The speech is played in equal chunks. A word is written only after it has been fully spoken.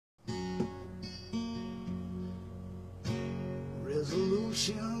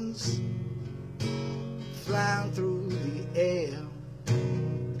revolutions flying through the air.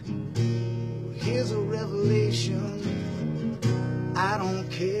 Here's a revelation, I don't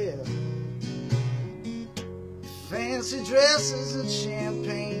care. Fancy dresses and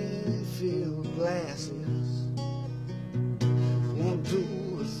champagne-filled glasses won't do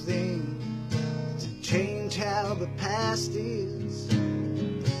a thing to change how the past is.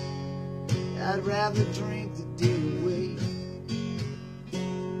 I'd rather drink the day away.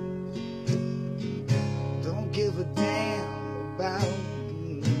 Don't give a damn about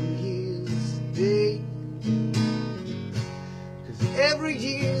New Year's Day, 'cause every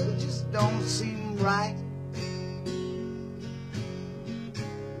year just don't seem right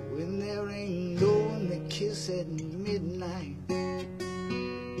when there ain't no one to kiss at midnight.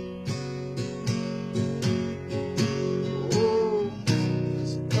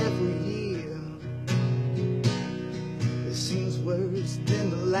 Worse than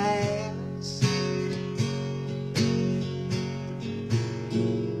the last.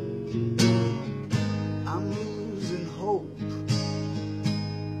 I'm losing hope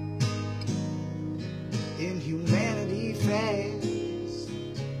in humanity fast,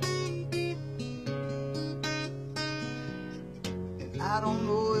 and I don't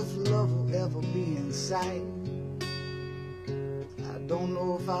know if love will ever be in sight. I don't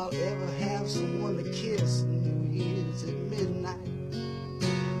know if I'll ever have someone to kiss New Year's at midnight.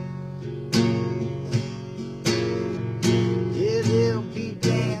 Yeah, they'll be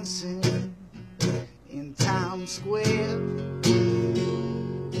dancing in Times Square,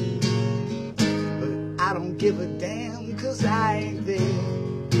 but I don't give a damn, 'cause I ain't there.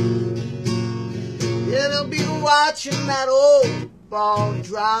 Yeah, they'll be watching that old ball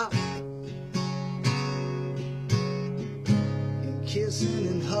drop, kissing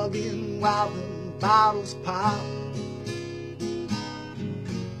and hugging while the bottles pop.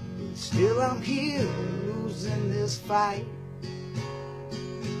 Still I'm here losing this fight,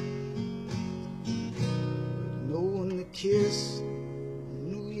 no one to kiss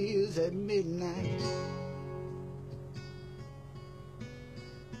New Year's at midnight.